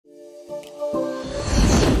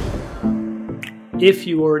if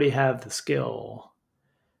you already have the skill,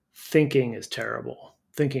 thinking is terrible.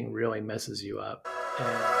 Thinking really messes you up.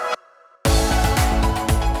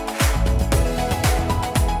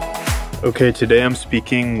 Okay, today I'm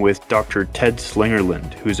speaking with Dr. Ted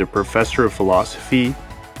Slingerland, who's a professor of philosophy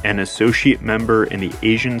and associate member in the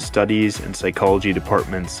Asian Studies and Psychology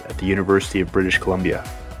departments at the University of British Columbia.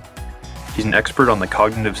 He's an expert on the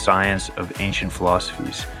cognitive science of ancient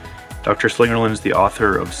philosophies. Dr. Slingerland is the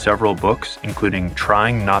author of several books, including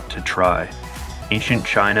Trying Not to Try, Ancient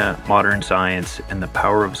China, Modern Science, and the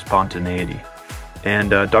Power of Spontaneity. And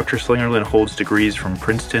Dr. Slingerland holds degrees from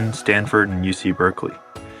Princeton, Stanford, and UC Berkeley.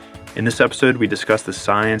 In this episode, we discuss the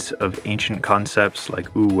science of ancient concepts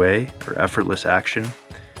like Wu Wei, or effortless action,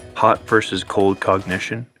 hot versus cold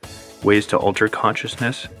cognition, ways to alter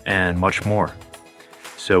consciousness, and much more.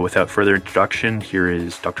 So without further introduction, here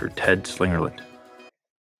is Dr. Ted Slingerland.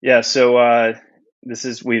 Yeah, so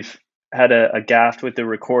we've had a gaffe with the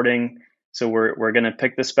recording, so we're going to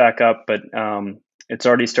pick this back up, but it's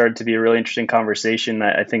already started to be a really interesting conversation.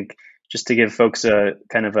 I think just to give folks a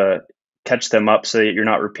kind of a catch them up so that you're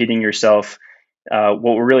not repeating yourself. What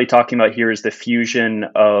we're really talking about here is the fusion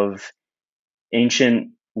of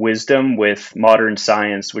ancient wisdom with modern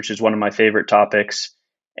science, which is one of my favorite topics.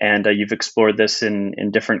 And you've explored this in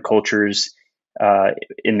different cultures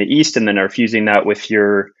in the East, and then are fusing that with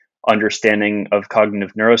your understanding of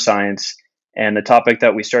cognitive neuroscience. And the topic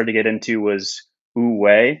that we started to get into was Wu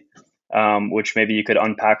Wei, which maybe you could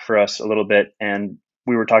unpack for us a little bit. And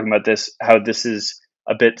we were talking about this, how this is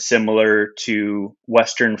a bit similar to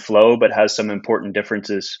Western flow, but has some important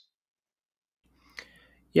differences.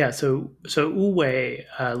 Yeah, so Wu Wei,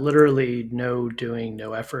 literally no doing,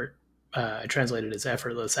 no effort, translated as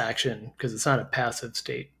effortless action, because it's not a passive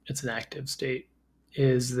state, it's an active state,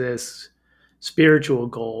 is this spiritual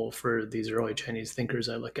goal for these early Chinese thinkers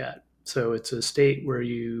I look at. So it's a state where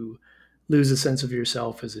you lose a sense of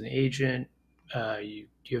yourself as an agent.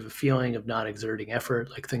 You have a feeling of not exerting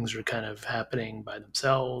effort, like things are kind of happening by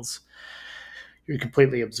themselves. You're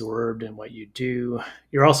completely absorbed in what you do.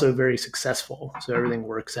 You're also very successful, so everything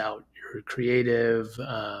works out. You're creative.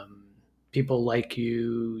 People like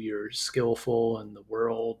you. You're skillful in the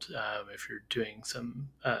world. If you're doing some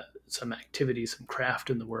activity, some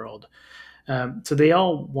craft in the world. So they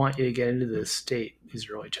all want you to get into this state, these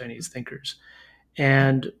early Chinese thinkers.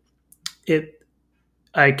 And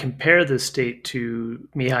I compare this state to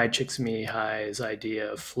Mihai Csikszentmihalyi's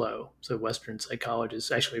idea of flow. So Western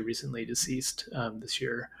psychologist, actually recently deceased this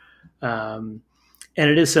year. And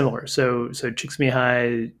it is similar. So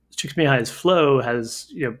Csikszentmihalyi's flow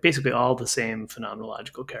has basically all the same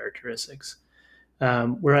phenomenological characteristics.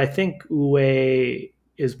 Where I think Wu Wei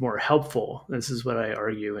is more helpful, this is what I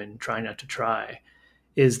argue in Try Not to Try,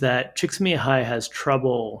 is that Csikszentmihalyi has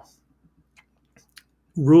trouble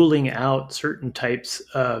ruling out certain types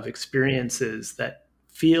of experiences that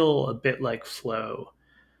feel a bit like flow,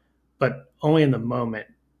 but only in the moment.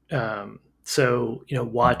 So,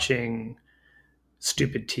 watching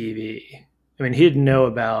stupid TV. I mean, he didn't know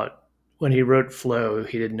about, when he wrote flow,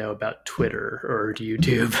 he didn't know about Twitter or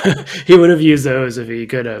YouTube. He would have used those if he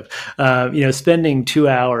could have. Spending 2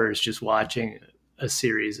 hours just watching a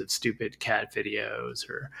series of stupid cat videos,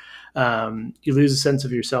 or you lose a sense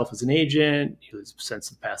of yourself as an agent, you lose a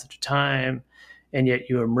sense of passage of time, and yet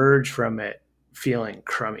you emerge from it feeling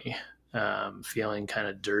crummy, feeling kind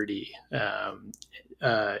of dirty,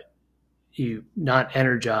 you not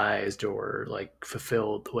energized or like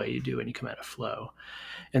fulfilled the way you do when you come out of flow.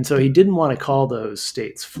 And so he didn't want to call those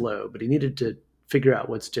states flow, but he needed to figure out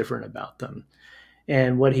what's different about them.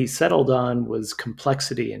 And what he settled on was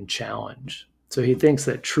complexity and challenge. So he thinks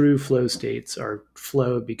that true flow states are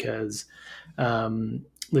flow because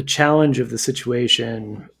the challenge of the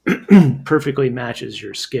situation perfectly matches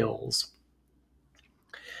your skills.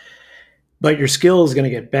 But your skill is going to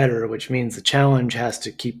get better, which means the challenge has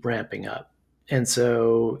to keep ramping up. And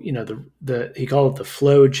so, he called it the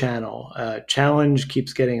flow channel. Challenge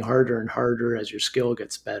keeps getting harder and harder as your skill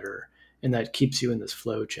gets better, and that keeps you in this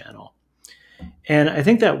flow channel. And I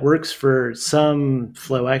think that works for some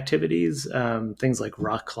flow activities, things like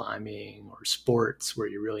rock climbing or sports where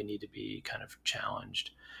you really need to be kind of challenged.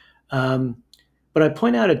 But I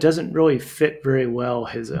point out it doesn't really fit very well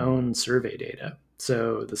his own survey data.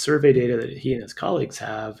 So the survey data that he and his colleagues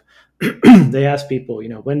have, they ask people,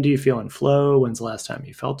 when do you feel in flow? When's the last time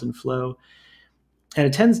you felt in flow?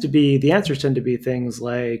 And the answers tend to be things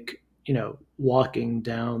like, walking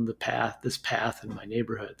down this path in my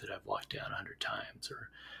neighborhood that I've walked down 100 times,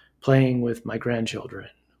 or playing with my grandchildren,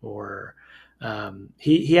 or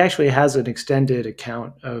he actually has an extended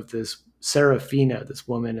account of this Serafina, this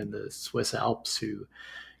woman in the Swiss Alps who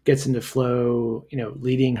gets into flow,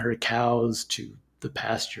 leading her cows to the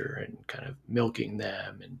pasture and kind of milking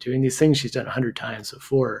them and doing these things she's done 100 times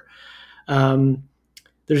before. Um,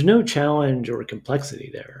 there's no challenge or complexity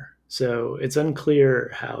there. So it's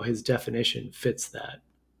unclear how his definition fits that.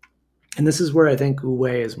 And this is where I think Wu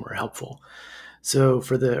Wei is more helpful. So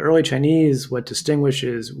for the early Chinese, what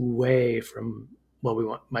distinguishes Wu Wei from what we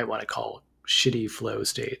might want to call shitty flow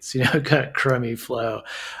states, kind of crummy flow,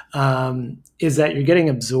 is that you're getting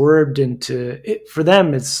absorbed into it. For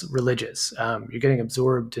them, it's religious. You're getting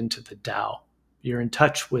absorbed into the Tao. You're in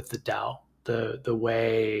touch with the Tao, the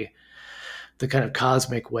way, the kind of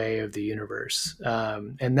cosmic way of the universe.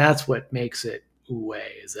 And that's what makes it Wu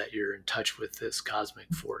Wei, is that you're in touch with this cosmic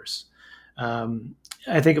force.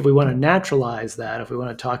 I think if we want to naturalize that, if we want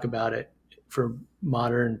to talk about it for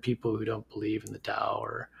modern people who don't believe in the Tao,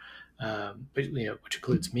 or which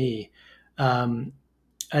includes me,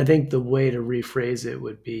 I think the way to rephrase it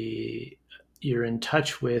would be you're in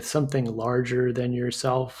touch with something larger than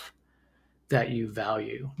yourself that you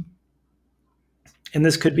value. And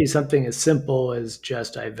this could be something as simple as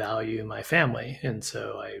just I value my family, and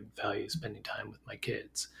so I value spending time with my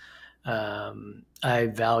kids. I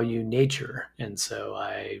value nature, and so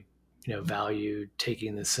I, value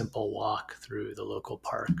taking this simple walk through the local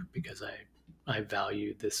park because I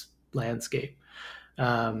value this landscape.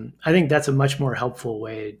 I think that's a much more helpful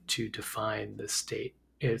way to define the state.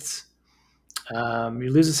 It's you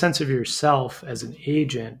lose a sense of yourself as an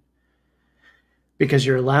agent because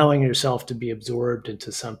you're allowing yourself to be absorbed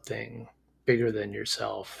into something bigger than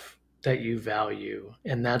yourself that you value.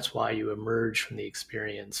 And that's why you emerge from the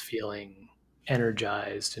experience feeling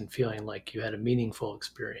energized and feeling like you had a meaningful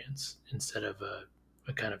experience instead of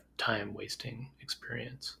a kind of time wasting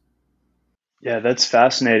experience. Yeah, that's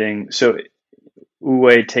fascinating. So Wu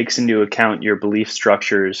Wei takes into account your belief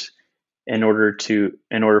structures in order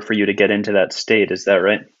for you to get into that state. Is that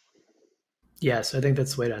right? Yes, I think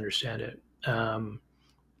that's the way to understand it. And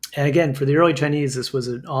again, for the early Chinese, this was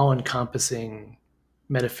an all encompassing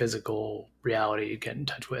metaphysical reality you get in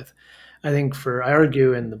touch with. I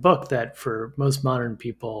argue in the book that for most modern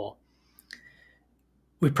people,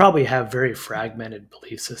 we probably have very fragmented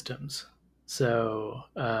belief systems. So,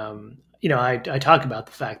 I talk about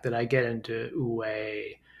the fact that I get into Wu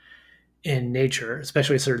Wei in nature,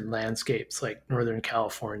 especially certain landscapes, like Northern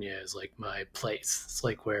California is like my place. It's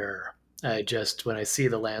like where when I see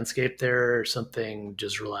the landscape there, something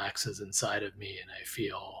just relaxes inside of me and I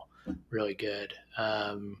feel really good.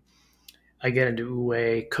 I get into Wu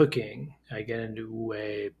Wei cooking. I get into Wu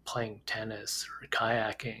Wei playing tennis or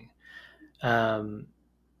kayaking. Um,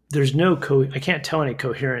 I can't tell any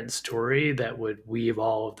coherent story that would weave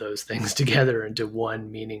all of those things together into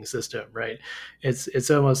one meaning system, right?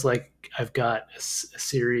 It's almost like I've got a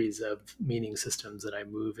series of meaning systems that I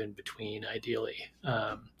move in between, ideally.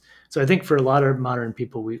 So I think for a lot of modern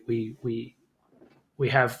people, we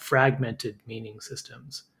have fragmented meaning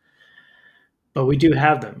systems, but we do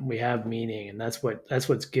have them. We have meaning, and that's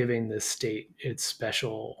what's giving this state its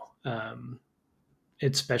special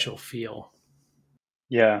feel.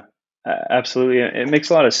 Yeah, absolutely. It makes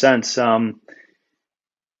a lot of sense.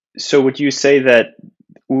 So would you say that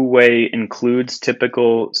Wu Wei includes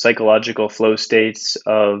typical psychological flow states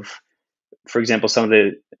of, for example, some of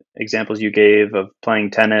the examples you gave of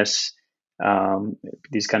playing tennis,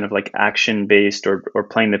 these kind of like action based or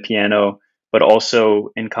playing the piano, but also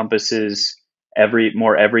encompasses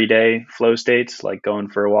more everyday flow states, like going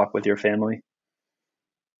for a walk with your family?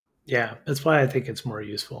 Yeah, that's why I think it's more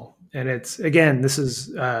useful. And it's, again, this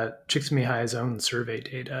is Csikszentmihalyi's own survey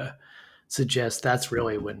data suggests that's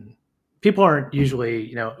really when people aren't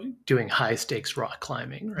usually, doing high stakes rock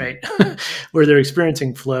climbing, right? Where they're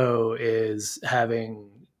experiencing flow is having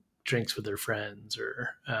drinks with their friends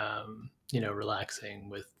or, relaxing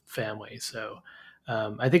with family. So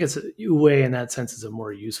I think it's Wu Wei in that sense is a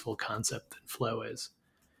more useful concept than flow is.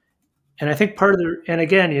 And I think and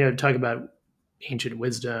again, talk about ancient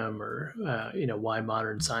wisdom or, why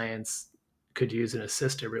modern science could use an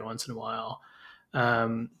assist every once in a while.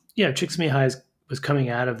 Csikszentmihalyi was coming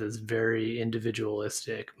out of this very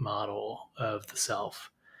individualistic model of the self.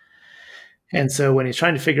 And so when he's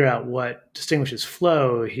trying to figure out what distinguishes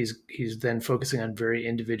flow, he's then focusing on very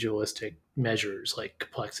individualistic measures like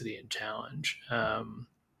complexity and challenge.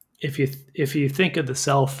 If you think of the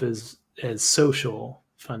self as social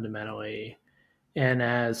fundamentally, and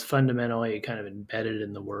as fundamentally kind of embedded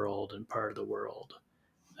in the world and part of the world,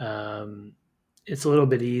 it's a little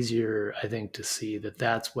bit easier, I think, to see that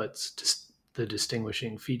that's what's the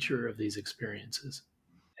distinguishing feature of these experiences.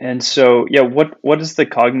 And so, yeah, what does the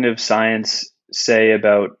cognitive science say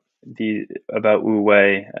about Wu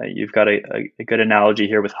Wei? You've got a good analogy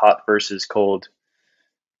here with hot versus cold.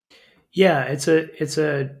 Yeah, it's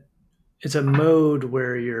a mode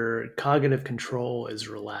where your cognitive control is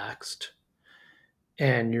relaxed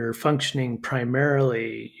and you're functioning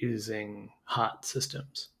primarily using hot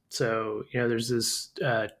systems. So, there's this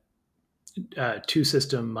two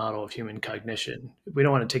system model of human cognition. We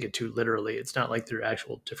don't want to take it too literally. It's not like they're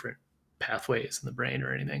actual different pathways in the brain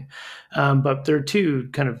or anything. But there are two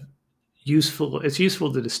kind of it's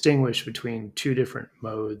useful to distinguish between two different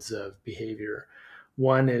modes of behavior.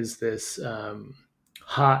 One is this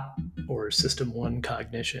hot or system one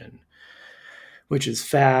cognition, which is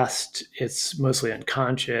fast. It's mostly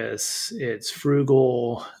unconscious. It's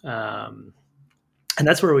frugal. And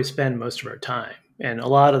that's where we spend most of our time. And a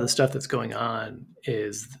lot of the stuff that's going on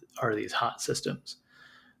are these hot systems.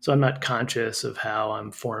 So I'm not conscious of how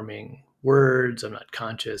I'm forming words. I'm not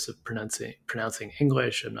conscious of pronouncing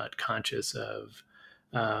English. I'm not conscious of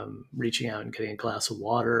reaching out and getting a glass of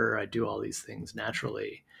water. I do all these things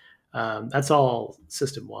naturally. That's all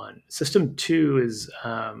system one. System two is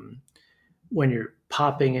when you're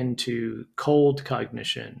popping into cold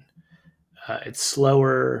cognition. It's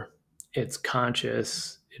slower, it's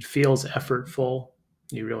conscious, it feels effortful.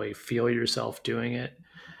 You really feel yourself doing it.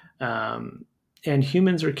 And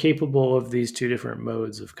humans are capable of these two different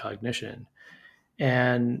modes of cognition.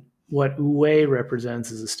 And what Wu Wei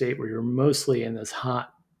represents is a state where you're mostly in this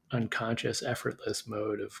hot, unconscious, effortless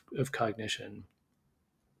mode of cognition.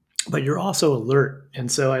 But you're also alert.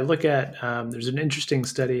 And so I look at, there's an interesting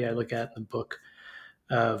study I look at in the book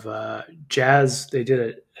of jazz. They did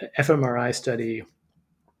an fMRI study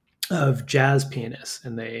of jazz pianists,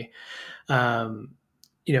 and they,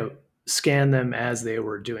 scanned them as they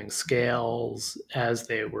were doing scales, as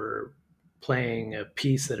they were playing a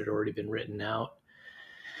piece that had already been written out.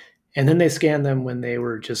 And then they scanned them when they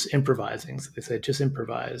were just improvising. So they said, just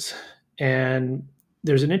improvise. And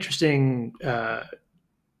there's an interesting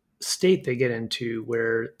state they get into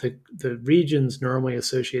where the regions normally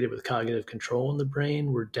associated with cognitive control in the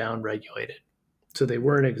brain were downregulated. So they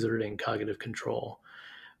weren't exerting cognitive control.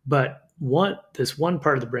 But this one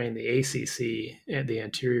part of the brain, the ACC, the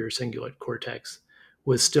anterior cingulate cortex,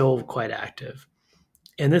 was still quite active.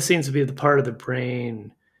 And this seems to be the part of the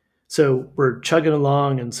brain. So we're chugging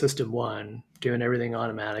along in system one, doing everything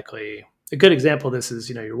automatically. A good example of this is,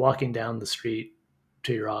 you're walking down the street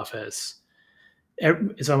to your office.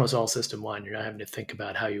 It's almost all system one. You're not having to think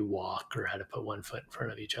about how you walk or how to put one foot in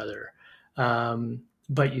front of each other.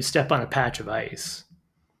 But you step on a patch of ice,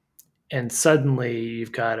 and suddenly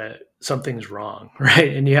you've got something's wrong,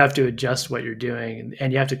 right? And you have to adjust what you're doing,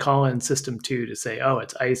 and you have to call in system two to say, oh,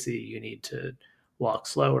 it's icy. You need to walk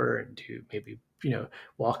slower and do maybe,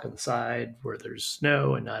 walk on the side where there's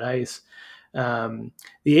snow and not ice. The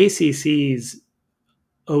ACC's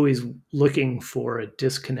always looking for a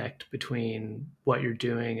disconnect between what you're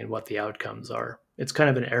doing and what the outcomes are. It's kind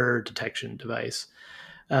of an error detection device.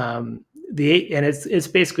 And it's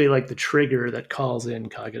basically like the trigger that calls in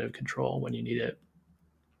cognitive control when you need it.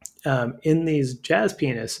 In these jazz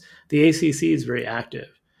pianists, the ACC is very active.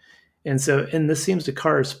 And this seems to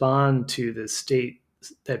correspond to the state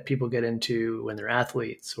that people get into when they're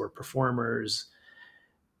athletes or performers.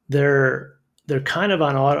 They're kind of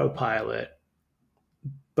on autopilot,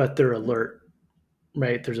 but they're alert,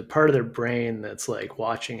 right? There's a part of their brain that's like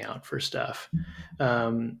watching out for stuff.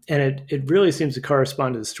 And it really seems to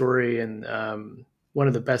correspond to the story. And one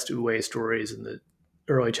of the best Wu Wei stories in the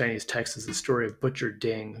early Chinese text is the story of Butcher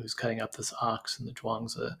Ding, who's cutting up this ox in the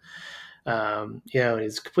Zhuangzi. And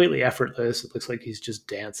he's completely effortless. It looks like he's just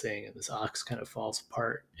dancing, and this ox kind of falls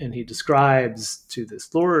apart. And he describes to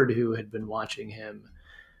this lord who had been watching him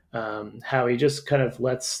how he just kind of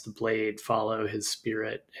lets the blade follow his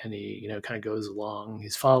spirit, and he, kind of goes along.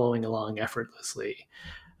 He's following along effortlessly.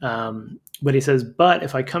 But he says, but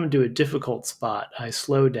if I come to a difficult spot, I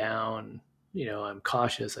slow down, I'm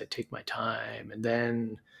cautious, I take my time, and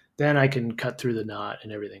then I can cut through the knot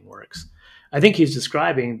and everything works. I think he's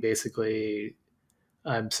describing basically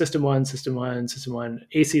system one,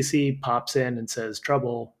 ACC pops in and says,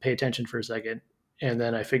 trouble, pay attention for a second. And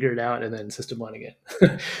then I figure it out, and then system one again.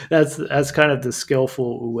 That's kind of the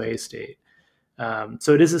skillful Wu Wei state.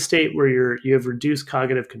 So it is a state where you have reduced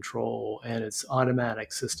cognitive control, and it's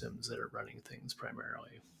automatic systems that are running things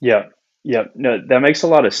primarily. Yeah. No, that makes a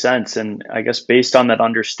lot of sense. And I guess based on that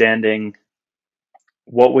understanding,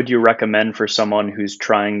 what would you recommend for someone who's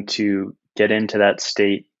trying to get into that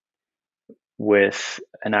state with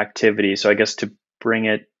an activity? So I guess to bring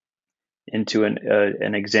it into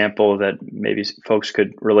an example that maybe folks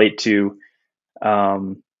could relate to.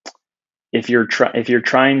 Um, if you're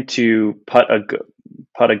trying to putt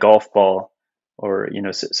a golf ball, or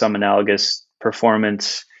some analogous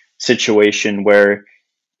performance situation where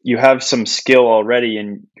you have some skill already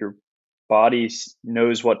and your body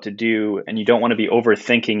knows what to do, and you don't want to be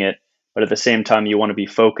overthinking it, but at the same time you want to be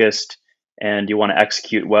focused and you want to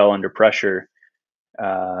execute well under pressure.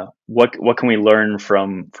 What can we learn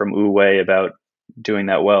from Wu Wei about doing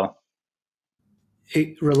that well?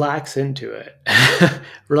 Relax into it.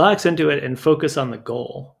 Relax into it and focus on the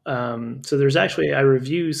goal. So there's actually, I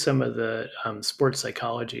review some of the sports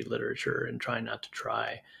psychology literature and try not to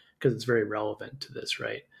try, because it's very relevant to this,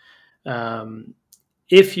 right? Um,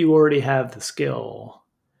 if you already have the skill,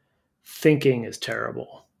 thinking is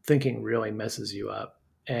terrible. Thinking really messes you up.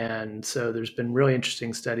 And so there's been really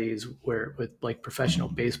interesting studies where, with like professional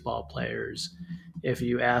baseball players, if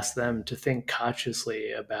you ask them to think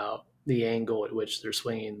consciously about the angle at which they're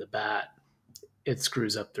swinging the bat, it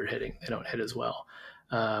screws up their hitting. They don't hit as well.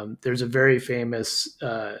 There's a very famous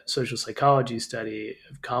social psychology study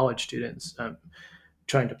of college students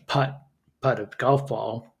trying to putt a golf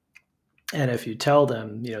ball, and if you tell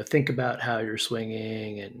them, think about how you're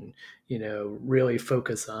swinging, and really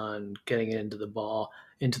focus on getting it into the ball,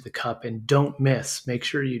 into the cup, and don't miss, make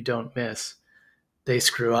sure you don't miss, they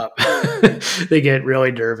screw up. They get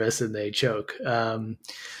really nervous and they choke.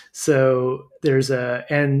 So there's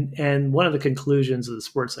and one of the conclusions of the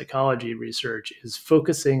sports psychology research is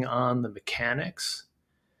focusing on the mechanics.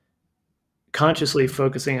 Consciously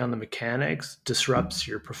focusing on the mechanics disrupts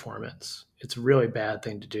your performance. It's a really bad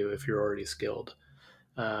thing to do if you're already skilled.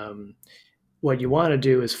 Um, what you want to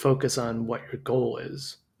do is focus on what your goal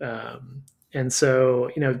is. And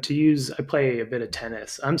so, I play a bit of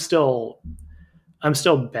tennis. I'm still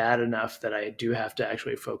bad enough that I do have to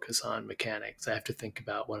actually focus on mechanics. I have to think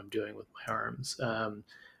about what I'm doing with my arms.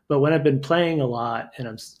 But when I've been playing a lot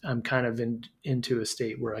and I'm kind of into a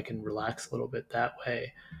state where I can relax a little bit that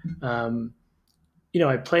way,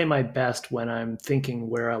 I play my best when I'm thinking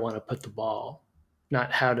where I want to put the ball,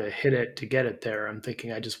 not how to hit it to get it there. I'm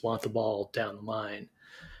thinking I just want the ball down the line.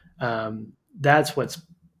 Um, that's what's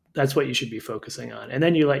that's what you should be focusing on, and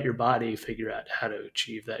then you let your body figure out how to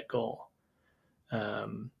achieve that goal.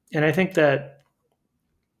 And I think that's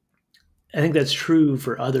true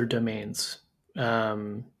for other domains.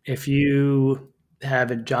 If you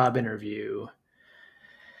have a job interview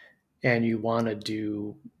and you want to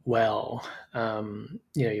do well,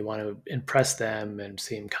 you want to impress them and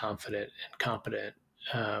seem confident and competent.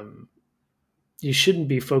 Um, you shouldn't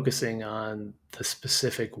be focusing on the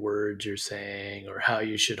specific words you're saying, or how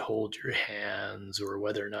you should hold your hands, or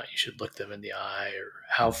whether or not you should look them in the eye, or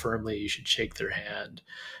how firmly you should shake their hand.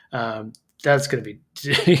 That's going to be,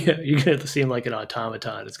 you're going to seem like an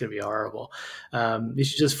automaton. It's going to be horrible. You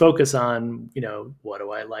should just focus on, what do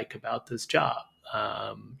I like about this job?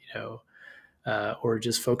 Or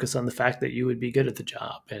just focus on the fact that you would be good at the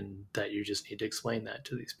job and that you just need to explain that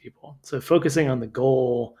to these people. So focusing on the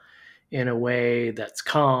goal in a way that's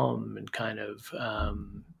calm and kind of,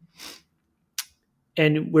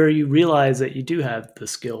 and where you realize that you do have the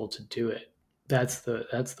skill to do it. That's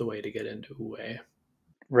the way to get into Wu Wei.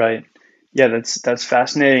 Right. Yeah, that's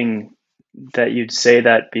fascinating that you'd say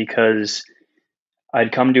that, because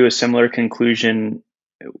I'd come to a similar conclusion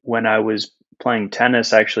when I was playing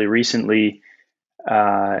tennis actually recently.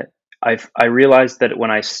 I realized that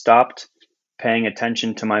when I stopped paying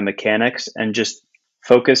attention to my mechanics and just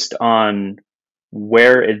focused on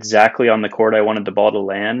where exactly on the court I wanted the ball to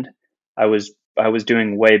land, I was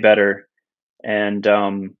doing way better. And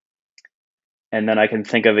then I can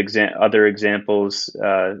think of other examples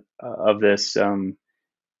of this. An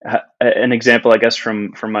example, I guess,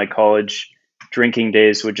 from my college drinking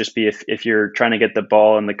days would just be if you're trying to get the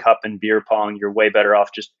ball in the cup in beer pong, you're way better off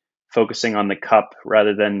just focusing on the cup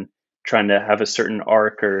rather than trying to have a certain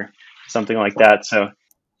arc or something like that. So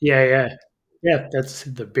Yeah. That's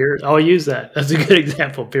the beer. I'll use that. That's a good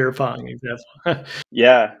example. Beer pong example.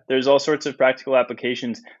 yeah, there's all sorts of practical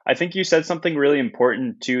applications. I think you said something really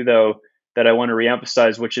important too, though, that I want to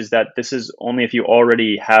reemphasize, which is that this is only if you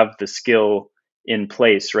already have the skill in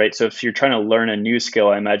place, right? So if you're trying to learn a new skill,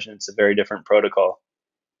 I imagine it's a very different protocol.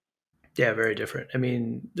 Yeah, very different. I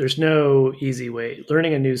mean, there's no easy way.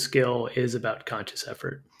 Learning a new skill is about conscious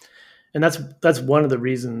effort. And that's one of the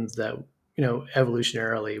reasons that,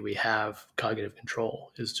 evolutionarily we have cognitive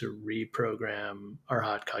control, is to reprogram our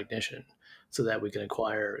hot cognition so that we can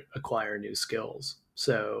acquire new skills.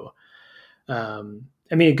 So, I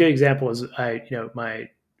mean, a good example is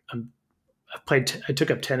I'm I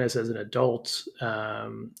took up tennis as an adult.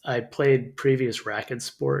 I played previous racket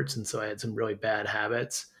sports, and so I had some really bad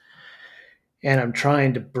habits. And I'm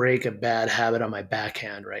trying to break a bad habit on my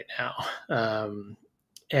backhand right now.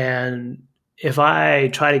 And if I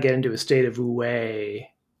try to get into a state of Wu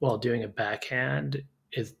Wei while doing a backhand,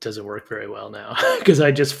 it doesn't work very well now because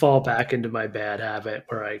I just fall back into my bad habit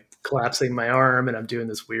where I collapsing my arm and I'm doing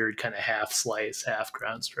this weird kind of half slice, half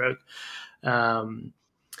ground stroke. Um,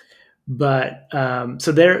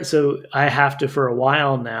 so I have to, for a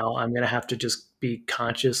while now, I'm going to have to just be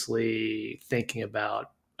consciously thinking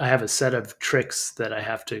about. I have a set of tricks that I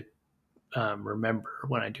have to remember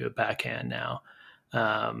when I do a backhand now.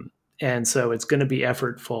 Um, and so it's going to be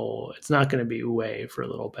effortful. It's not going to be Wu for a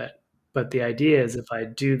little bit. But the idea is if I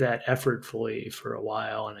do that effortfully for a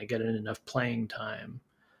while and I get in enough playing time,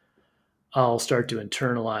 I'll start to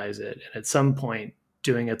internalize it. And at some point,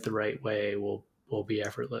 doing it the right way will be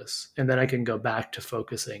effortless. And then I can go back to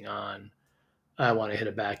focusing on, I want to hit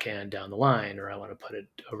a backhand down the line or I want to put it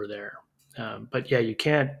over there. But yeah, you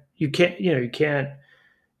can't, you can't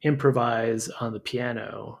improvise on the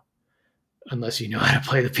piano unless you know how to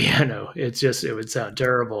play the piano. It's just, it would sound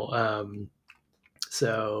terrible.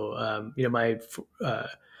 My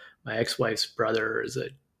ex-wife's brother is a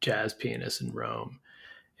jazz pianist in Rome,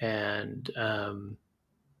 and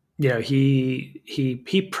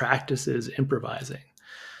he practices improvising.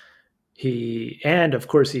 And of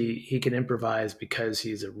course he can improvise because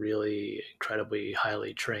he's a really incredibly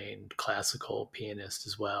highly trained classical pianist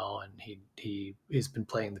as well, and he's been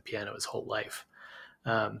playing the piano his whole life.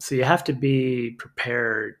 So you have to be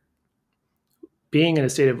prepared. Being in a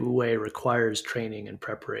state of Wu Wei requires training and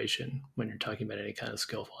preparation when you're talking about any kind of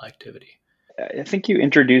skillful activity. I think you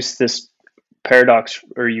introduced this paradox,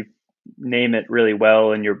 or you name it really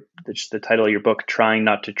well in the title of your book, Trying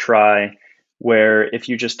Not to Try, where if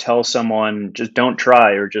you just tell someone, just don't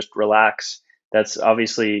try or just relax, that's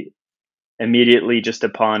obviously immediately just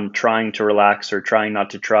upon trying to relax or trying not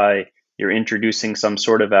to try, you're introducing some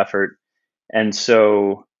sort of effort. And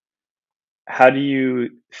so how do you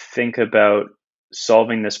think about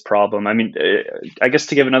solving this problem? I mean, I guess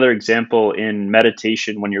to give another example, in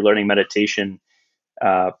meditation, when you're learning meditation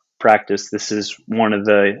practice, this is one of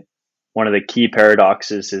the key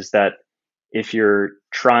paradoxes, is that if you're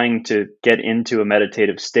trying to get into a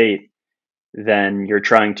meditative state, then you're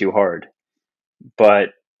trying too hard. But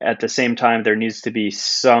at the same time, there needs to be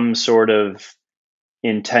some sort of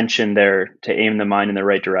intention there to aim the mind in the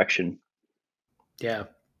right direction. Yeah,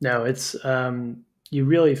 no, it's you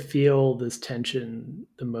really feel this tension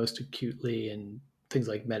the most acutely in things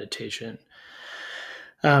like meditation.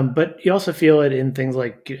 But you also feel it in things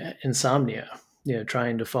like insomnia,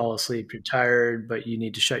 trying to fall asleep. You're tired, but you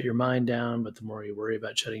need to shut your mind down. But the more you worry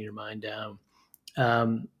about shutting your mind down.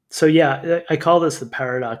 So yeah, I call this the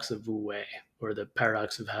paradox of Wu Wei, or the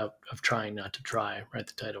paradox of trying not to try, right?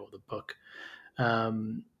 The title of the book.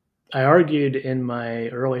 I argued in my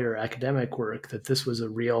earlier academic work that this was a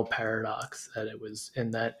real paradox, that it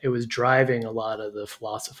was driving a lot of the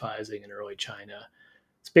philosophizing in early China.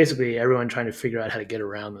 It's basically everyone trying to figure out how to get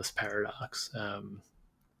around this paradox.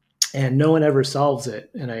 And no one ever solves it.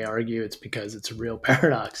 And I argue it's because it's a real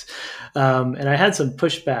paradox. And I had some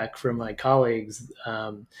pushback from my colleagues,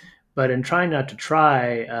 but in trying not to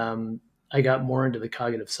try, I got more into the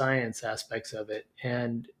cognitive science aspects of it.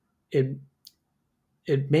 And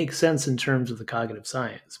it makes sense in terms of the cognitive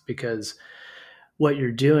science, because what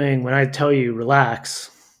you're doing when I tell you relax,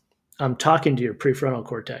 I'm talking to your prefrontal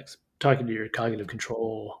cortex, talking to your cognitive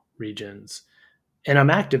control regions, and I'm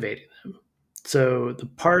activating them. So the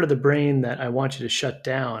part of the brain that I want you to shut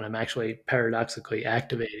down, I'm actually paradoxically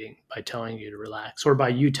activating by telling you to relax, or by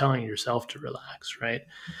you telling yourself to relax, right?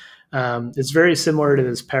 It's very similar to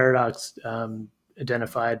this paradox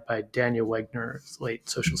identified by Daniel Wegner, late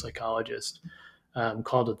social psychologist,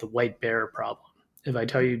 called it the white bear problem. If I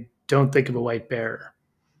tell you, don't think of a white bear,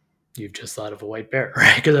 you've just thought of a white bear,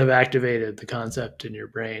 right? Because I've activated the concept in your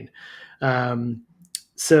brain.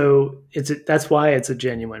 So that's why it's a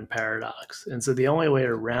genuine paradox. And so the only way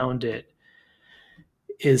around it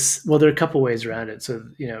is, well, there are a couple ways around it. So,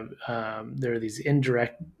 there are these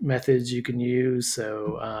indirect methods you can use.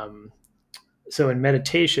 So in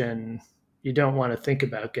meditation, you don't want to think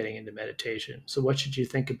about getting into meditation. So what should you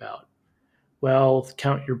think about? Well,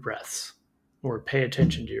 count your breaths, or pay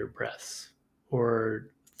attention to your breaths,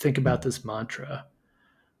 or think about this mantra,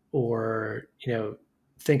 or,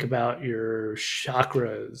 think about your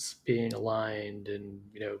chakras being aligned and,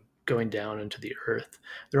 going down into the earth.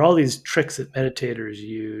 There are all these tricks that meditators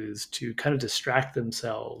use to kind of distract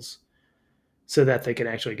themselves so that they can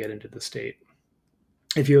actually get into the state.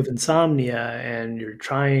 if you have insomnia and you're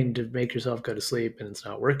trying to make yourself go to sleep and it's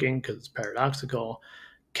not working because it's paradoxical,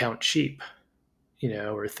 count sheep,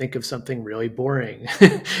 or think of something really boring.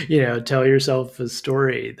 Tell yourself a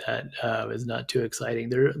story that is not too exciting.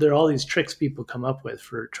 There are all these tricks people come up with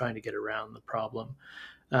for trying to get around the problem.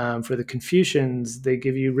 For the Confucians, they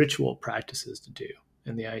give you ritual practices to do.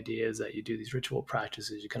 And the idea is that you do these ritual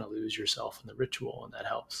practices, you kind of lose yourself in the ritual, and that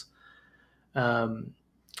helps. Um,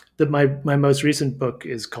 my most recent book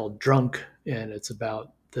is called Drunk, and it's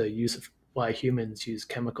about the use of why humans use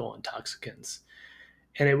chemical intoxicants.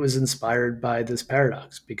 And it was inspired by this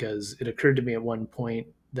paradox because it occurred to me at one point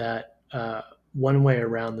that one way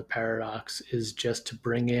around the paradox is just to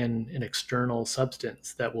bring in an external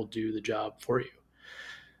substance that will do the job for you.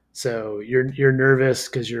 So you're nervous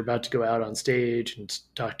because you're about to go out on stage and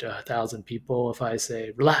talk to 1,000 people. If I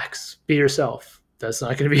say relax, be yourself, that's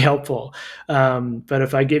not going to be helpful. But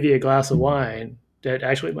if I give you a glass of wine, that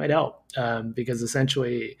actually might help because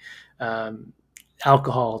essentially,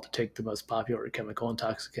 alcohol, to take the most popular chemical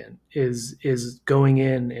intoxicant, is going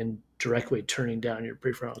in and directly turning down your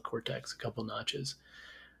prefrontal cortex a couple notches.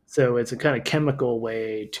 So it's a kind of chemical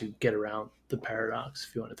way to get around the paradox,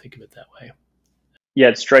 if you want to think of it that way. Yeah,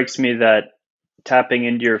 it strikes me that tapping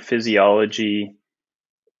into your physiology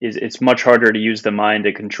it's much harder to use the mind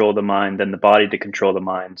to control the mind than the body to control the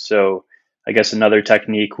mind. So I guess another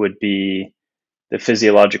technique would be the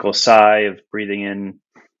physiological sigh of breathing in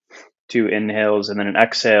 2 inhales and then an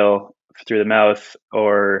exhale through the mouth,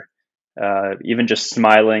 or even just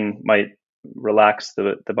smiling might relax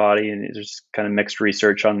the body. And there's kind of mixed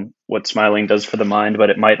research on what smiling does for the mind, but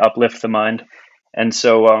it might uplift the mind. And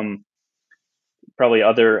so probably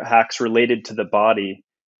other hacks related to the body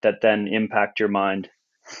that then impact your mind.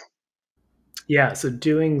 Yeah, so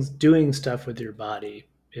doing stuff with your body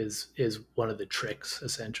is one of the tricks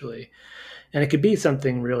essentially, and it could be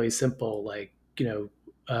something really simple like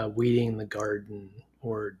weeding the garden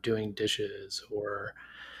or doing dishes, or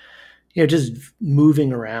just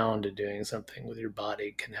moving around and doing something with your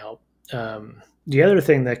body can help. The other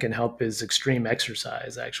thing that can help is extreme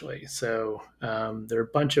exercise, actually. So there are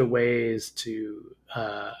a bunch of ways to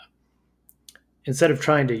instead of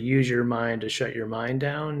trying to use your mind to shut your mind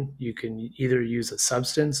down, you can either use a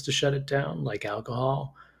substance to shut it down, like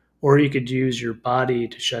alcohol, or you could use your body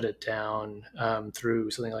to shut it down through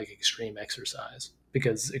something like extreme exercise.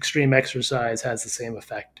 Because extreme exercise has the same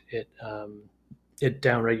effect. It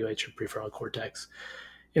downregulates your prefrontal cortex.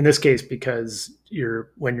 In this case, because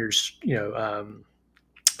when you're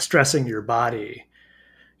stressing your body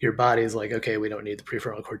is like, okay, we don't need the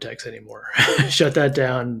prefrontal cortex anymore. Shut that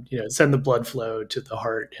down. Send the blood flow to the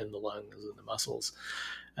heart and the lungs and the muscles.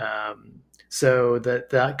 So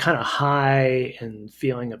that kind of high and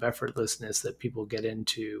feeling of effortlessness that people get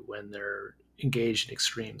into when they're engaged in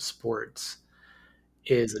extreme sports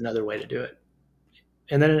is another way to do it.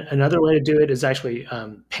 And then another way to do it is actually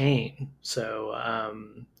pain. So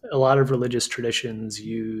a lot of religious traditions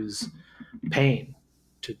use pain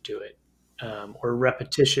to do it, or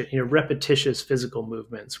repetition. Repetitious physical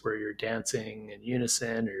movements where you're dancing in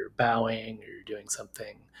unison, or you're bowing, or you're doing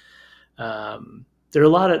something. There are a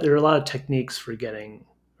lot of techniques for getting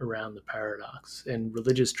around the paradox, and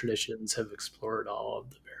religious traditions have explored all of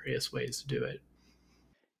the various ways to do it.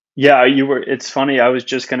 Yeah, it's funny. I was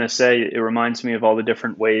just going to say, it reminds me of all the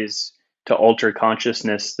different ways to alter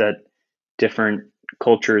consciousness that different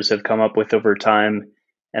cultures have come up with over time.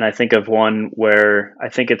 And I think of one where I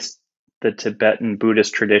think it's the Tibetan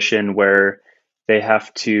Buddhist tradition where they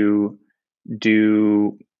have to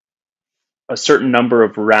do a certain number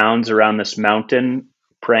of rounds around this mountain,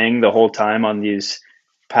 praying the whole time on these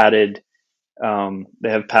padded, they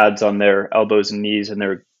have pads on their elbows and knees, and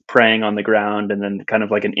they're praying on the ground, and then kind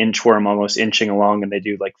of like an inchworm almost inching along, and they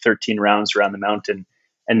do like 13 rounds around the mountain,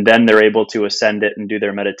 and then they're able to ascend it and do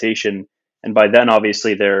their meditation. And by then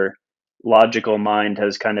obviously their logical mind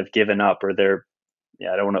has kind of given up, or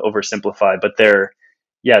I don't want to oversimplify, but their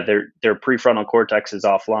prefrontal cortex is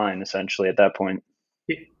offline essentially at that point.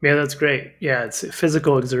 Yeah, that's great. Yeah, it's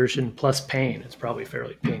physical exertion plus pain. It's probably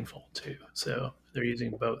fairly painful too. So they're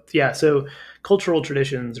using both. Yeah, so cultural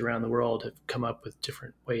traditions around the world have come up with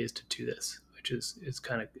different ways to do this, which is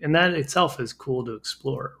kind of, and that itself is cool to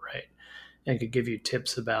explore, right? And could give you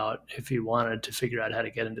tips about if you wanted to figure out how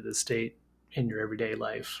to get into this state in your everyday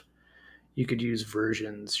life. You could use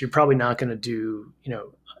versions. You're probably not going to do,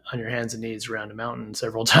 on your hands and knees around a mountain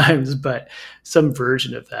several times, but some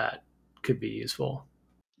version of that could be useful.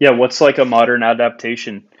 Yeah, what's like a modern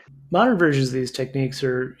adaptation? Modern versions of these techniques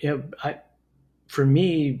are, for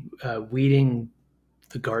me, weeding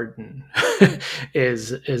the garden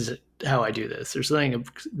is how I do this. There's something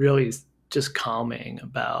really just calming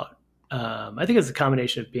about. I think it's a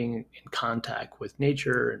combination of being in contact with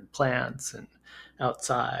nature and plants and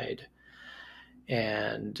outside,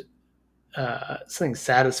 and something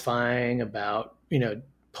satisfying about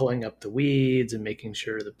pulling up the weeds and making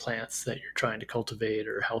sure the plants that you're trying to cultivate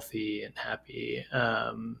are healthy and happy.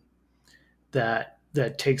 That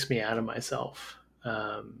takes me out of myself.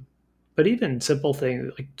 But even simple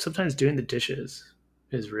things like sometimes doing the dishes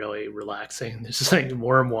is really relaxing. There's just like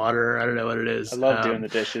warm water. I don't know what it I is. love doing the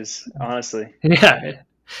dishes, honestly. Yeah,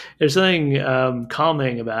 there's something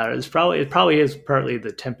calming about it. It probably is partly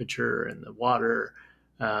the temperature and the water,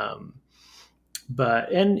 um,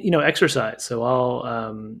 but and exercise. So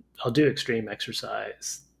I'll do extreme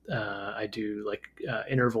exercise. I do like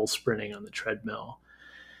interval sprinting on the treadmill.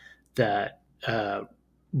 That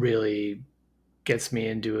really gets me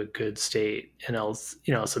into a good state, and I'll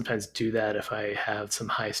sometimes do that if I have some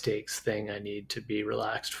high stakes thing I need to be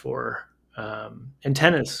relaxed for. And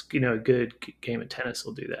tennis, a good game of tennis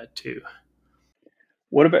will do that too.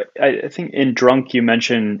 What about, I think in Drunk you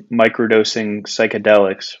mentioned microdosing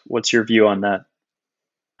psychedelics. What's your view on that?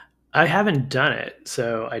 I haven't done it,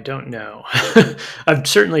 so I don't know.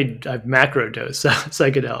 I've macro dosed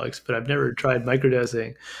psychedelics, but I've never tried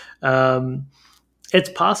microdosing. Um, it's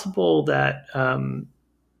possible that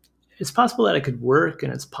it could work,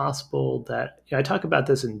 and it's possible that I talk about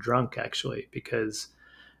this in Drunk actually, because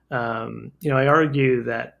I argue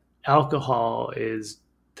that alcohol is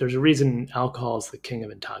there's a reason alcohol is the king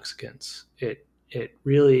of intoxicants. It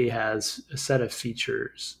really has a set of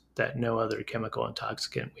features that no other chemical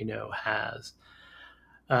intoxicant we know has.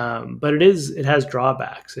 But it has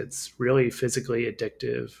drawbacks. It's really physically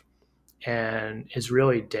addictive and is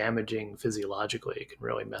really damaging physiologically. It can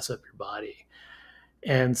really mess up your body.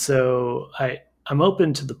 And so I'm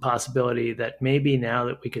open to the possibility that maybe now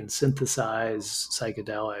that we can synthesize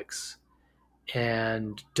psychedelics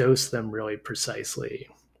and dose them really precisely.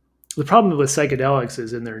 The problem with psychedelics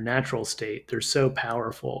is in their natural state, they're so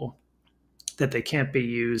powerful that they can't be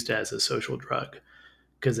used as a social drug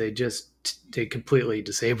because they completely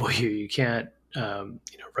disable you. You can't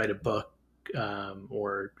write a book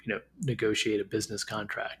or negotiate a business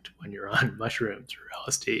contract when you're on mushrooms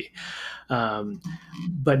or LSD. Um,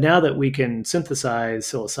 but now that we can synthesize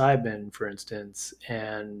psilocybin, for instance,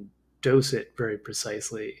 and dose it very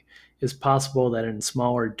precisely, it's possible that in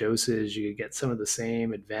smaller doses you could get some of the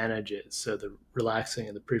same advantages. So the relaxing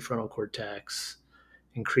of the prefrontal cortex,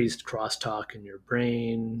 increased crosstalk in your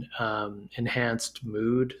brain, enhanced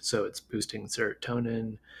mood, so it's boosting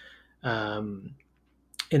serotonin, um,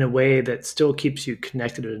 in a way that still keeps you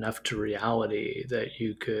connected enough to reality that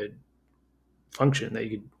you could function, that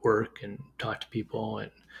you could work and talk to people.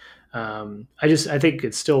 And I think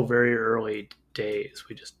it's still very early days.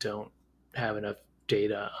 We just don't have enough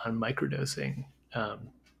data on microdosing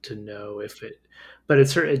to know if it. But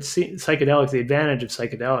it's psychedelics. The advantage of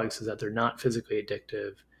psychedelics is that they're not physically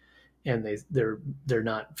addictive, and they're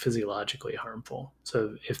not physiologically harmful.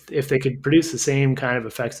 So if they could produce the same kind of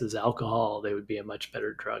effects as alcohol, they would be a much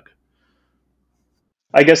better drug.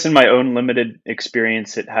 I guess in my own limited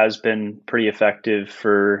experience, it has been pretty effective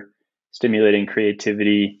for stimulating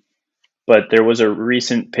creativity. But there was a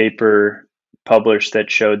recent paper published that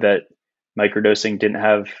showed that microdosing didn't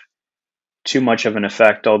have too much of an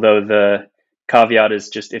effect, although the caveat is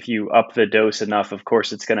just if you up the dose enough, of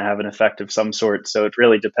course, it's going to have an effect of some sort. So it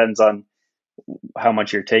really depends on how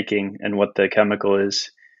much you're taking and what the chemical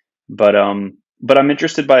is. But I'm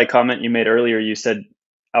interested by a comment you made earlier. You said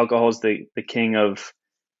alcohol is the king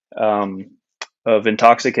um, of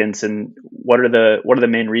intoxicants, and what are the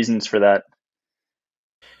main reasons for that?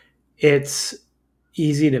 It's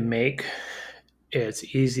easy to make.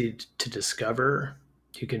 It's easy to discover.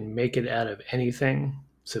 You can make it out of anything,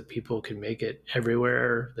 so people can make it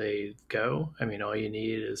everywhere they go. I mean, all you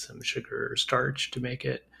need is some sugar or starch to make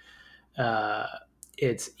it. Uh,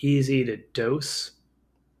 it's easy to dose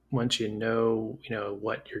once you know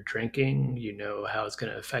what you're drinking, you know how it's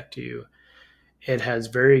going to affect you. It has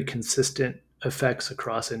very consistent effects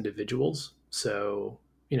across individuals. So,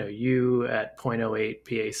 you at zero point zero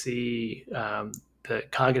 0.08 PAC, the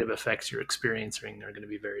cognitive effects you're experiencing are going to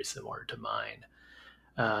be very similar to mine.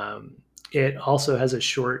 It also has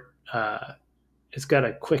it's got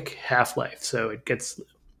a quick half life. So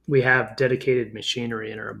we have dedicated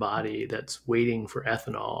machinery in our body that's waiting for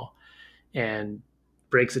ethanol and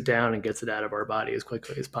breaks it down and gets it out of our body as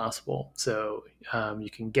quickly as possible. So you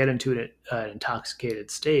can get into an intoxicated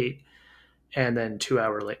state, and then 2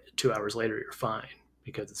 hours later you're fine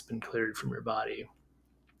because it's been cleared from your body.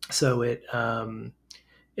 So it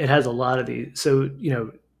has a lot of these. So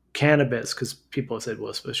cannabis, because people have said,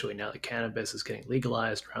 well, especially now that cannabis is getting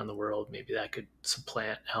legalized around the world, maybe that could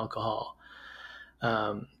supplant alcohol.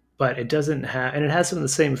 But it doesn't have, and it has some of the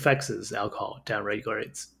same effects as alcohol. It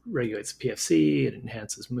regulates PFC, it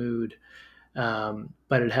enhances mood,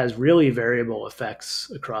 but it has really variable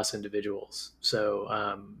effects across individuals. So,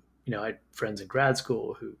 I had friends in grad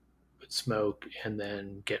school who would smoke and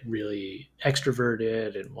then get really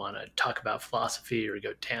extroverted and want to talk about philosophy or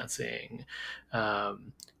go dancing.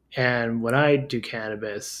 And when I do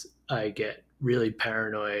cannabis, I get really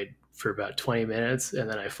paranoid for about 20 minutes and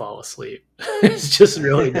then I fall asleep. It's just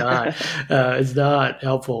really not, it's not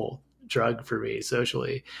helpful drug for me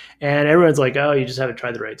socially. And everyone's like, oh, you just haven't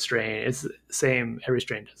tried the right strain. It's the same. Every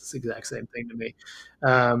strain does the exact same thing to me.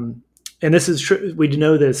 And this is true. We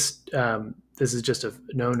know this. This is just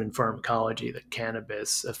known in pharmacology that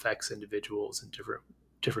cannabis affects individuals in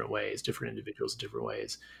different ways, different individuals in different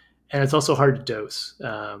ways. And it's also hard to dose.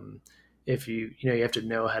 If you have to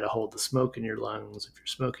know how to hold the smoke in your lungs if you're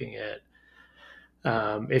smoking it.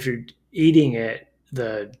 If you're eating it,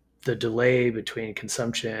 the delay between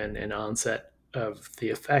consumption and onset of the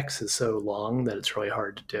effects is so long that it's really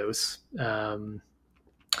hard to dose.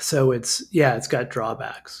 So it's got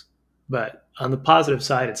drawbacks, but on the positive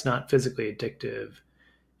side, it's not physically addictive,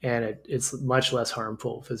 and it's much less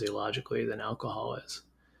harmful physiologically than alcohol is.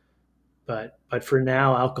 But for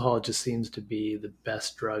now, alcohol just seems to be the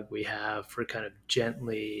best drug we have for kind of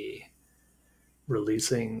gently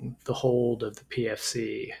releasing the hold of the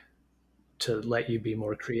PFC to let you be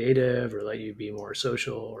more creative or let you be more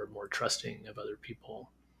social or more trusting of other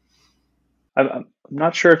people. I'm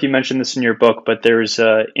not sure if you mentioned this in your book, but there's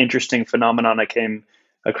an interesting phenomenon I came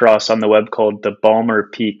across on the web called the Balmer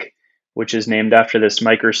peak, which is named after this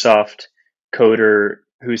Microsoft coder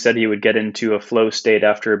who said he would get into a flow state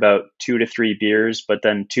after about 2 to 3 beers, but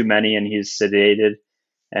then too many and he's sedated,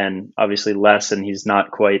 and obviously less and he's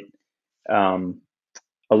not quite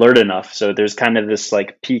alert enough. So there's kind of this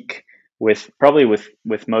like peak with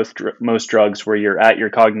most drugs where you're at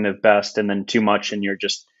your cognitive best, and then too much and you're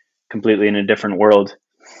just completely in a different world.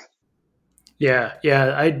 Yeah.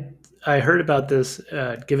 I heard about this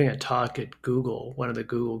giving a talk at Google, one of the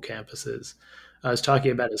Google campuses. I was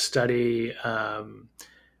talking about a study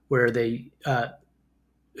where they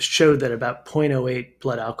showed that about 0.08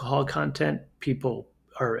 blood alcohol content, people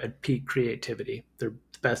are at peak creativity. They're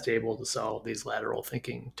best able to solve these lateral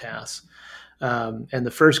thinking tasks. And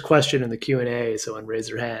the first question in the Q&A, someone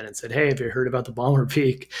raised their hand and said, hey, have you heard about the Balmer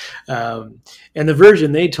peak? And the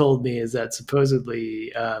version they told me is that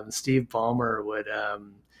supposedly Steve Ballmer would,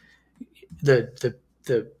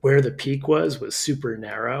 where the peak was super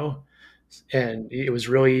narrow, and it was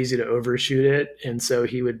really easy to overshoot it. And so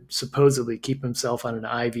he would supposedly keep himself on an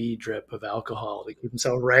IV drip of alcohol to keep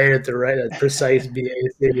himself right at that precise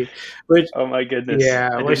BAC, which, oh my goodness,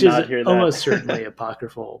 yeah, which is almost certainly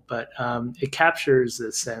apocryphal, but it captures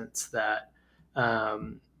the sense that,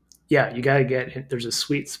 you got to there's a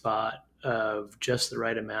sweet spot of just the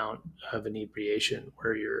right amount of inebriation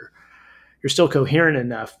where you're still coherent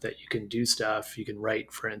enough that you can do stuff, you can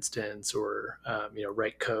write, for instance, or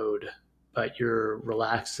write code, but you're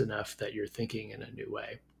relaxed enough that you're thinking in a new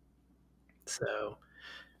way. So,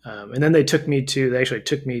 and then they actually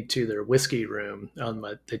took me to their whiskey room.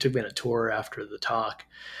 They took me on a tour after the talk,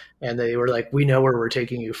 and they were like, we know where we're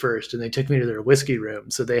taking you first. And they took me to their whiskey room.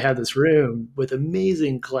 So they had this room with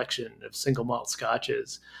amazing collection of single malt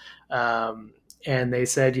scotches. And they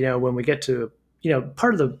said, when we get to,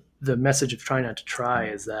 part of the message of try not to try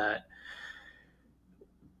is that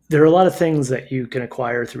there are a lot of things that you can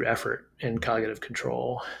acquire through effort and cognitive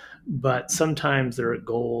control, but sometimes there are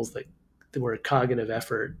goals where cognitive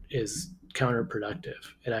effort is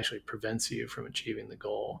counterproductive. It actually prevents you from achieving the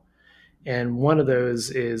goal. And one of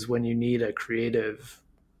those is when you need a creative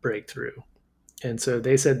breakthrough. And so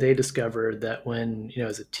they said they discovered that when,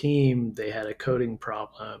 as a team, they had a coding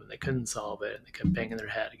problem and they couldn't solve it and they kept banging their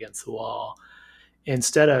head against the wall,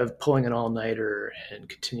 instead of pulling an all-nighter and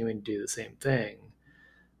continuing to do the same thing,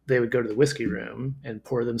 they would go to the whiskey room and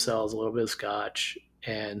pour themselves a little bit of scotch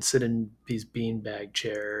and sit in these beanbag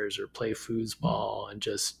chairs or play foosball and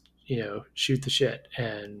just, shoot the shit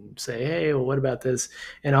and say, hey, well, what about this?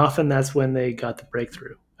 And often that's when they got the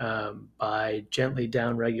breakthrough, by gently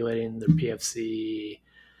down-regulating their PFC,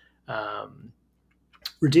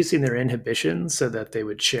 reducing their inhibitions so that they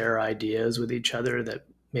would share ideas with each other that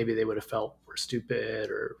maybe they would have felt were stupid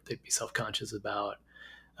or they'd be self-conscious about.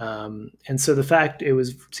 And so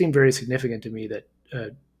seemed very significant to me that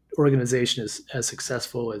organization as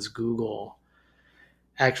successful as Google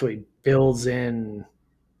actually builds in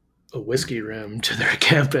a whiskey room to their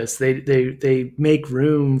campus. They make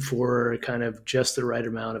room for kind of just the right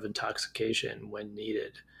amount of intoxication when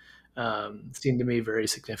needed. Seemed to me very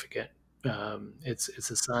significant. It's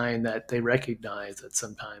a sign that they recognize that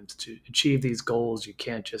sometimes to achieve these goals, you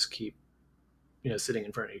can't just keep sitting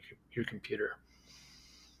in front of your computer.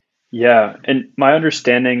 Yeah, and my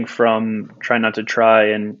understanding from Try Not to Try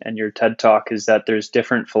and your TED Talk is that there's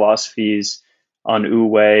different philosophies on Wu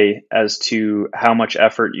Wei as to how much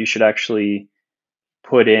effort you should actually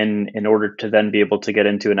put in order to then be able to get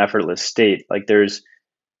into an effortless state. Like there's,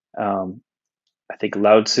 um, I think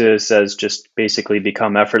Lao Tzu says just basically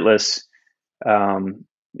become effortless, um,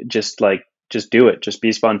 just do it, just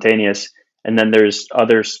be spontaneous. And then there's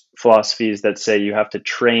other philosophies that say you have to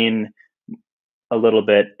train a little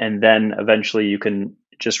bit and then eventually you can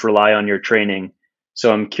just rely on your training.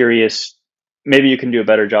 So I'm curious, maybe you can do a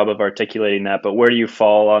better job of articulating that, but where do you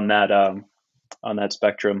fall on that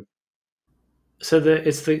spectrum? So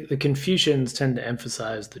the Confucians tend to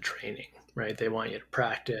emphasize the training, right? They want you to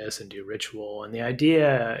practice and do ritual, and the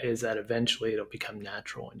idea is that eventually it'll become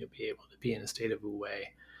natural and you'll be able to be in a state of Wu Wei.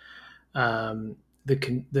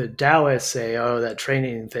 The Taoists say, "Oh, that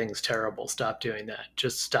training thing's terrible. Stop doing that.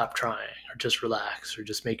 Just stop trying, or just relax, or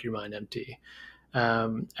just make your mind empty."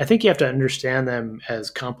 I think you have to understand them as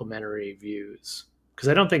complementary views, because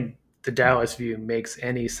I don't think the Taoist view makes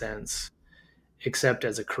any sense except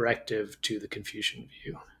as a corrective to the Confucian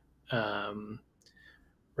view, um,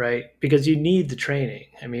 right? Because you need the training.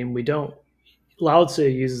 I mean, we don't. Lao Tzu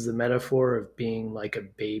uses the metaphor of being like a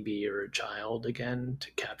baby or a child again to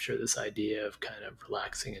capture this idea of kind of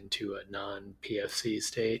relaxing into a non PFC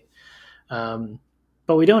state. Um,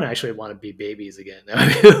 but we don't actually want to be babies again.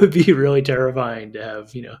 It would be really terrifying to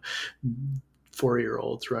have,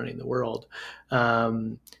 4-year-olds running the world.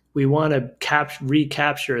 We want to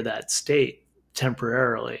recapture that state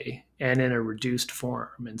temporarily and in a reduced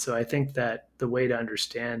form. And so I think that the way to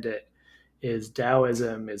understand it is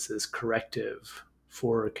Taoism is this corrective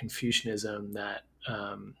for Confucianism that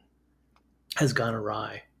has gone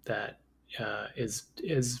awry, that is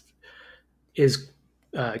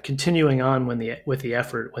continuing on with the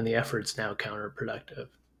effort when the effort's now counterproductive.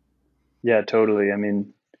 Yeah, totally. I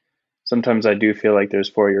mean, sometimes I do feel like there's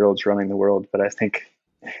 4-year-olds running the world, but I think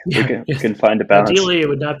we Yeah, can find a balance. ideally it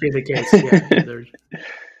would not be the case. Yeah,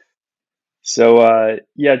 So,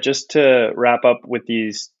 yeah, just to wrap up with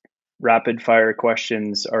these rapid fire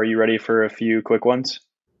questions, are you ready for a few quick ones?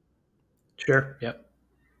 sure. Yep.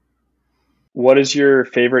 What is your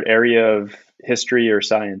favorite area of history or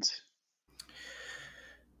science?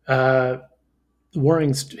 Uh,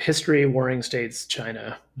 Warring history, warring states,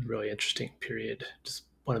 China, really interesting period. Just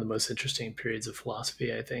one of the most interesting periods of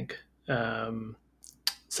philosophy, I think.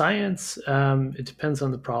 Science, it depends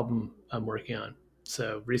on the problem I'm working on.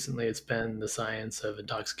 So recently, it's been the science of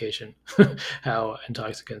intoxication, how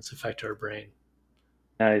intoxicants affect our brain.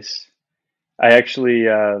 Nice. I actually,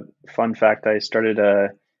 fun fact, I started a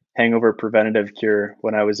hangover preventative cure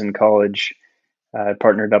when I was in college. I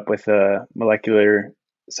partnered up with a molecular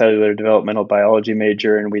cellular developmental biology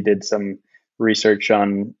major, and we did some research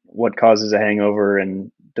on what causes a hangover and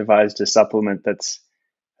devised a supplement that's,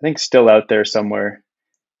 I think, still out there somewhere.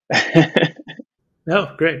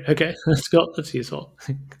 Oh, great. Okay, that's cool. That's useful.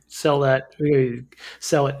 Sell that. We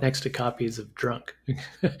sell it next to copies of Drunk.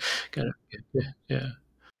 Kind of. Yeah. Yeah.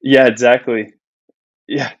 Yeah, exactly.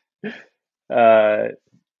 Yeah. Uh,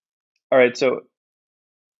 all right. So,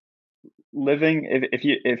 living, if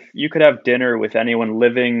you could have dinner with anyone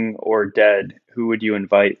living or dead, who would you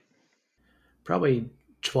invite? Probably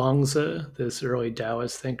Zhuangzi, this early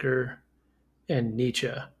Taoist thinker, and Nietzsche.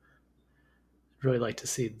 I'd really like to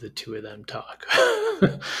see the two of them talk.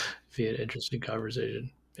 Be an interesting conversation.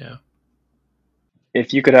 Yeah.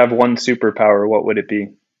 If you could have one superpower, what would it be?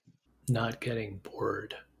 Not getting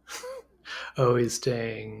bored. Always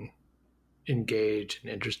staying engaged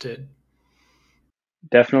and interested.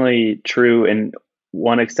 Definitely true. And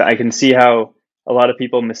one extent, I can see how a lot of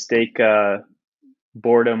people mistake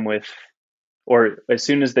boredom with, or as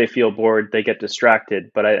soon as they feel bored, they get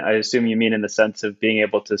distracted. But I assume you mean in the sense of being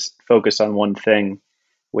able to focus on one thing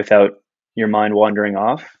without your mind wandering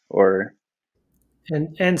off, or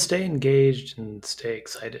And stay engaged and stay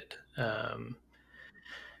excited.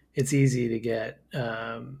 It's easy to get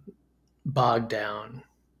bogged down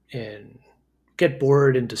and get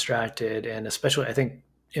bored and distracted, and especially I think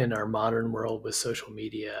in our modern world with social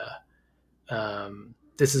media,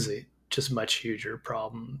 this is a just much huger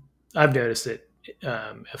problem. I've noticed it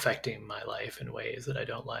affecting my life in ways that I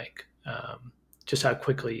don't like. Just how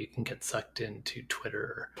quickly you can get sucked into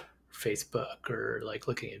Twitter, or Facebook, or like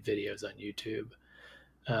looking at videos on YouTube.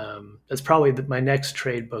 That's probably my next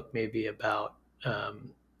trade book may be about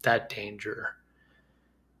that danger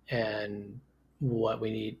and what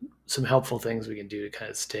we need, some helpful things we can do to kind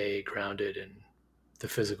of stay grounded in the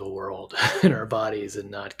physical world in our bodies and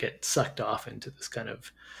not get sucked off into this kind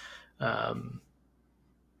of um,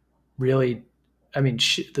 really, I mean,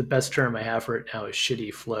 the best term I have for it now is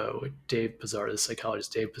shitty flow. Dave Pizarro, the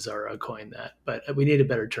psychologist Dave Pizarro, coined that, but we need a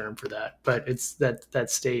better term for that. But it's that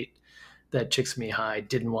state that Csikszentmihalyi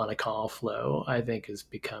didn't want to call flow, I think, is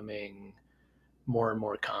becoming more and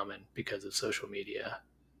more common because of social media,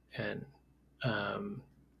 and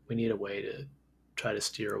we need a way to try to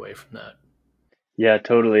steer away from that. Yeah,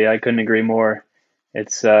 totally. I couldn't agree more.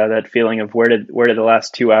 It's that feeling of where did the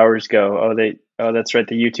last 2 hours go? Oh, that's right.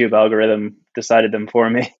 The YouTube algorithm decided them for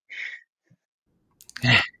me.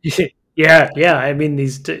 Yeah. I mean,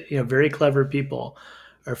 these very clever people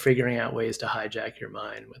are figuring out ways to hijack your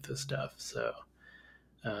mind with this stuff. So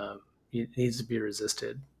it needs to be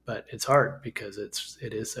resisted, but it's hard because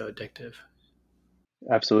it is so addictive.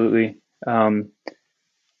 Absolutely.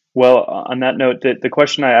 Well, on that note, the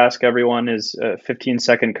question I ask everyone is a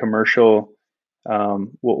 15-second commercial.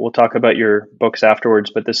 We'll talk about your books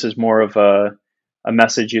afterwards, but this is more of a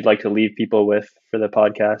message you'd like to leave people with for the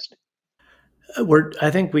podcast.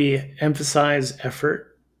 I think we emphasize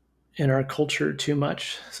effort in our culture too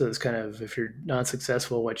much. So it's kind of, if you're not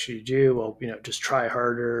successful, what should you do? Well, just try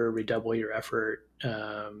harder, redouble your effort.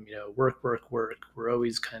 Work. We're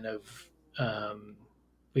always kind of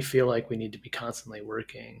we feel like we need to be constantly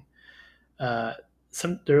working. There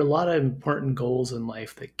are a lot of important goals in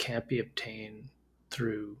life that can't be obtained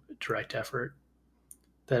through direct effort,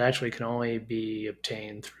 that actually can only be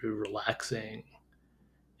obtained through relaxing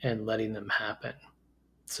and letting them happen.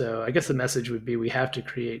 So I guess the message would be we have to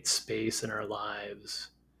create space in our lives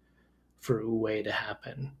for Wu Wei to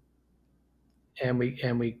happen. And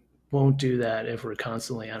we won't do that if we're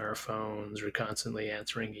constantly on our phones or constantly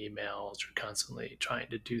answering emails or constantly trying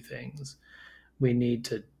to do things. We need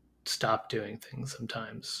to stop doing things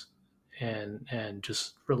sometimes, and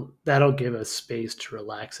just that'll give us space to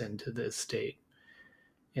relax into this state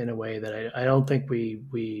in a way that I don't think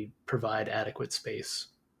we provide adequate space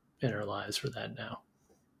in our lives for that now.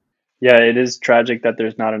 Yeah, it is tragic that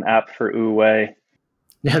there's not an app for Wu Wei.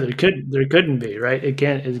 Yeah, there couldn't be, right?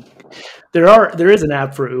 There is an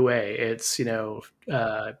app for Wu Wei. It's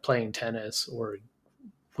playing tennis or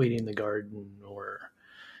weeding the garden or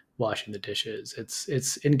washing the dishes.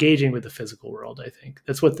 It's engaging with the physical world. I think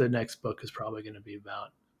that's what the next book is probably going to be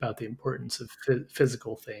about the importance of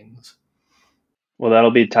physical things. Well,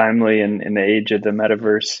 that'll be timely in the age of the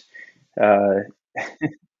metaverse. Uh,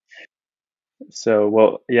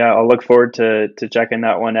 well, yeah, I'll look forward to checking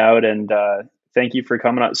that one out. And thank you for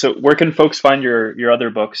coming on. So, where can folks find your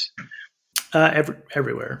other books?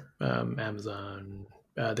 Everywhere, Amazon.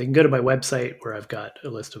 They can go to my website where I've got a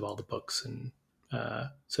list of all the books, and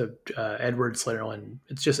Edward Slingerland.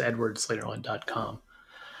 It's just edwardslingerland.com.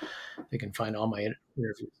 They can find all my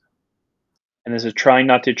interviews. And this is Trying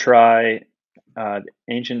Not to Try,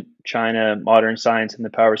 Ancient China, Modern Science, and the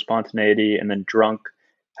Power of Spontaneity, and then Drunk,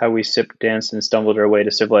 How We Sipped, Danced, and Stumbled Our Way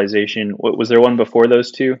to Civilization. Was there one before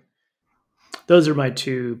those two? Those are my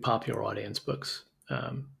two popular audience books.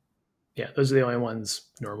 Yeah, those are the only ones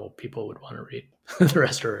normal people would want to read. The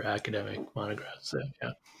rest are academic monographs. So,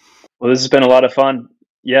 yeah. Well, this has been a lot of fun.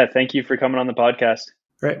 Yeah, thank you for coming on the podcast.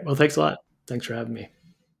 All right. Well, thanks a lot. Thanks for having me.